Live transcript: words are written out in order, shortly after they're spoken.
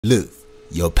Live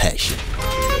your passion. You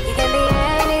can be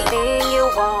anything you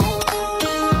want.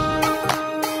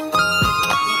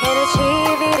 You can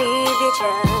achieve it if you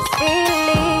just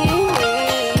believe.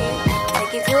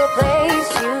 Take you to a place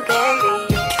you can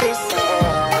reach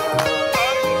yourself.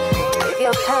 If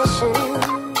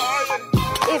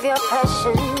your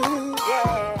passion,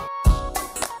 yeah.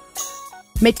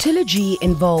 Metallurgy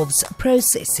involves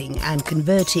processing and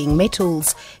converting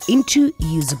metals into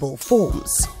usable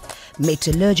forms.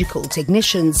 Metallurgical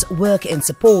technicians work in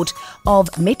support of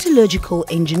metallurgical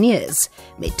engineers,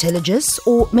 metallurgists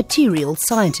or material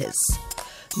scientists.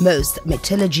 Most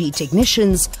metallurgy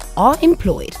technicians are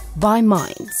employed by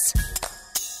mines.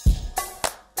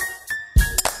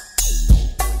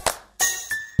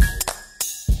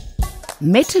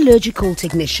 Metallurgical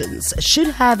technicians should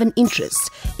have an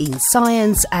interest in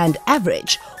science and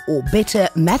average or better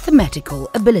mathematical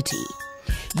ability.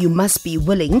 You must be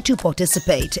willing to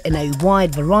participate in a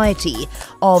wide variety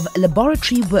of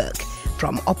laboratory work,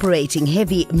 from operating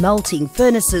heavy melting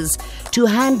furnaces to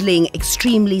handling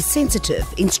extremely sensitive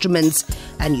instruments,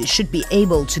 and you should be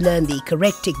able to learn the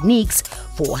correct techniques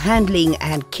for handling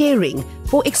and caring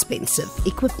for expensive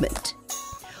equipment.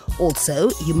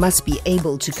 Also, you must be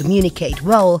able to communicate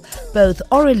well, both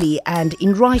orally and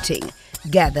in writing,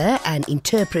 gather and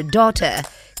interpret data,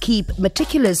 keep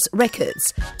meticulous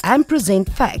records, and present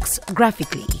facts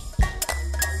graphically.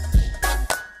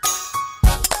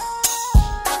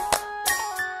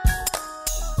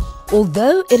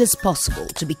 Although it is possible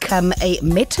to become a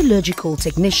metallurgical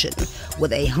technician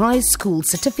with a high school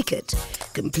certificate,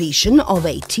 completion of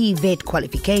a TVET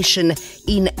qualification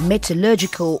in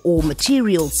metallurgical or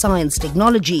material science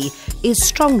technology is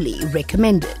strongly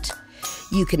recommended.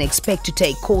 You can expect to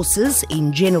take courses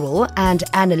in general and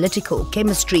analytical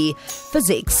chemistry,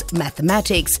 physics,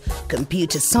 mathematics,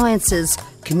 computer sciences,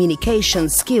 communication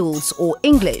skills or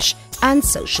English and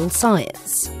social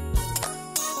science.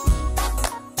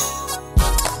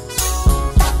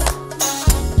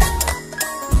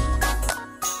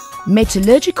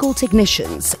 Metallurgical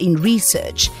technicians in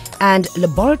research and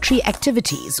laboratory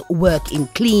activities work in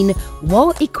clean,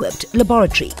 well-equipped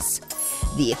laboratories.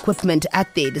 The equipment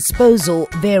at their disposal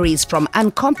varies from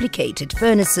uncomplicated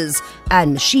furnaces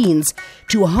and machines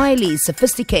to highly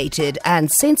sophisticated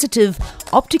and sensitive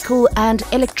optical and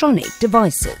electronic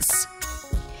devices.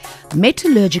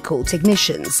 Metallurgical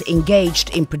technicians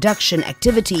engaged in production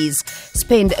activities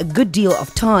spend a good deal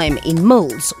of time in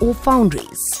mills or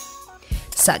foundries.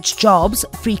 Such jobs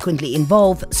frequently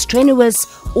involve strenuous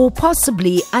or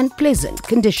possibly unpleasant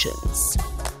conditions.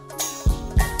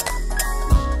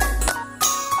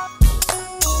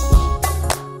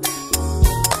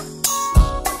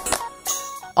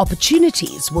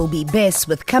 Opportunities will be best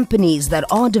with companies that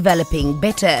are developing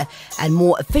better and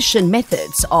more efficient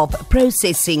methods of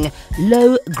processing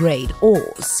low-grade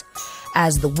ores.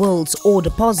 As the world's ore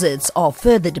deposits are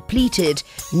further depleted,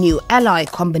 new alloy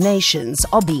combinations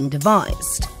are being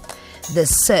devised.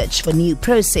 This search for new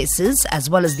processes, as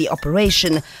well as the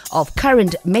operation of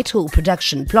current metal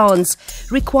production plants,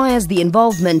 requires the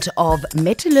involvement of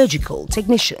metallurgical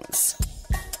technicians.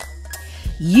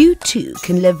 You too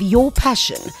can live your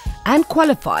passion and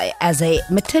qualify as a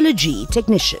metallurgy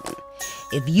technician.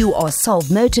 If you are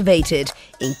self-motivated,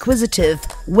 inquisitive,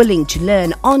 willing to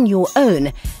learn on your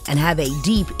own, and have a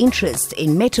deep interest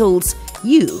in metals,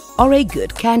 you are a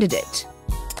good candidate.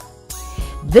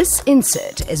 This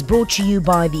insert is brought to you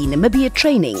by the Namibia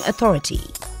Training Authority.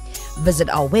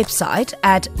 Visit our website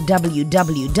at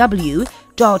www.nta.com.na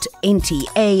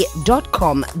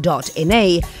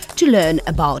to learn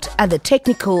about other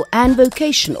technical and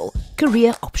vocational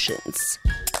career options.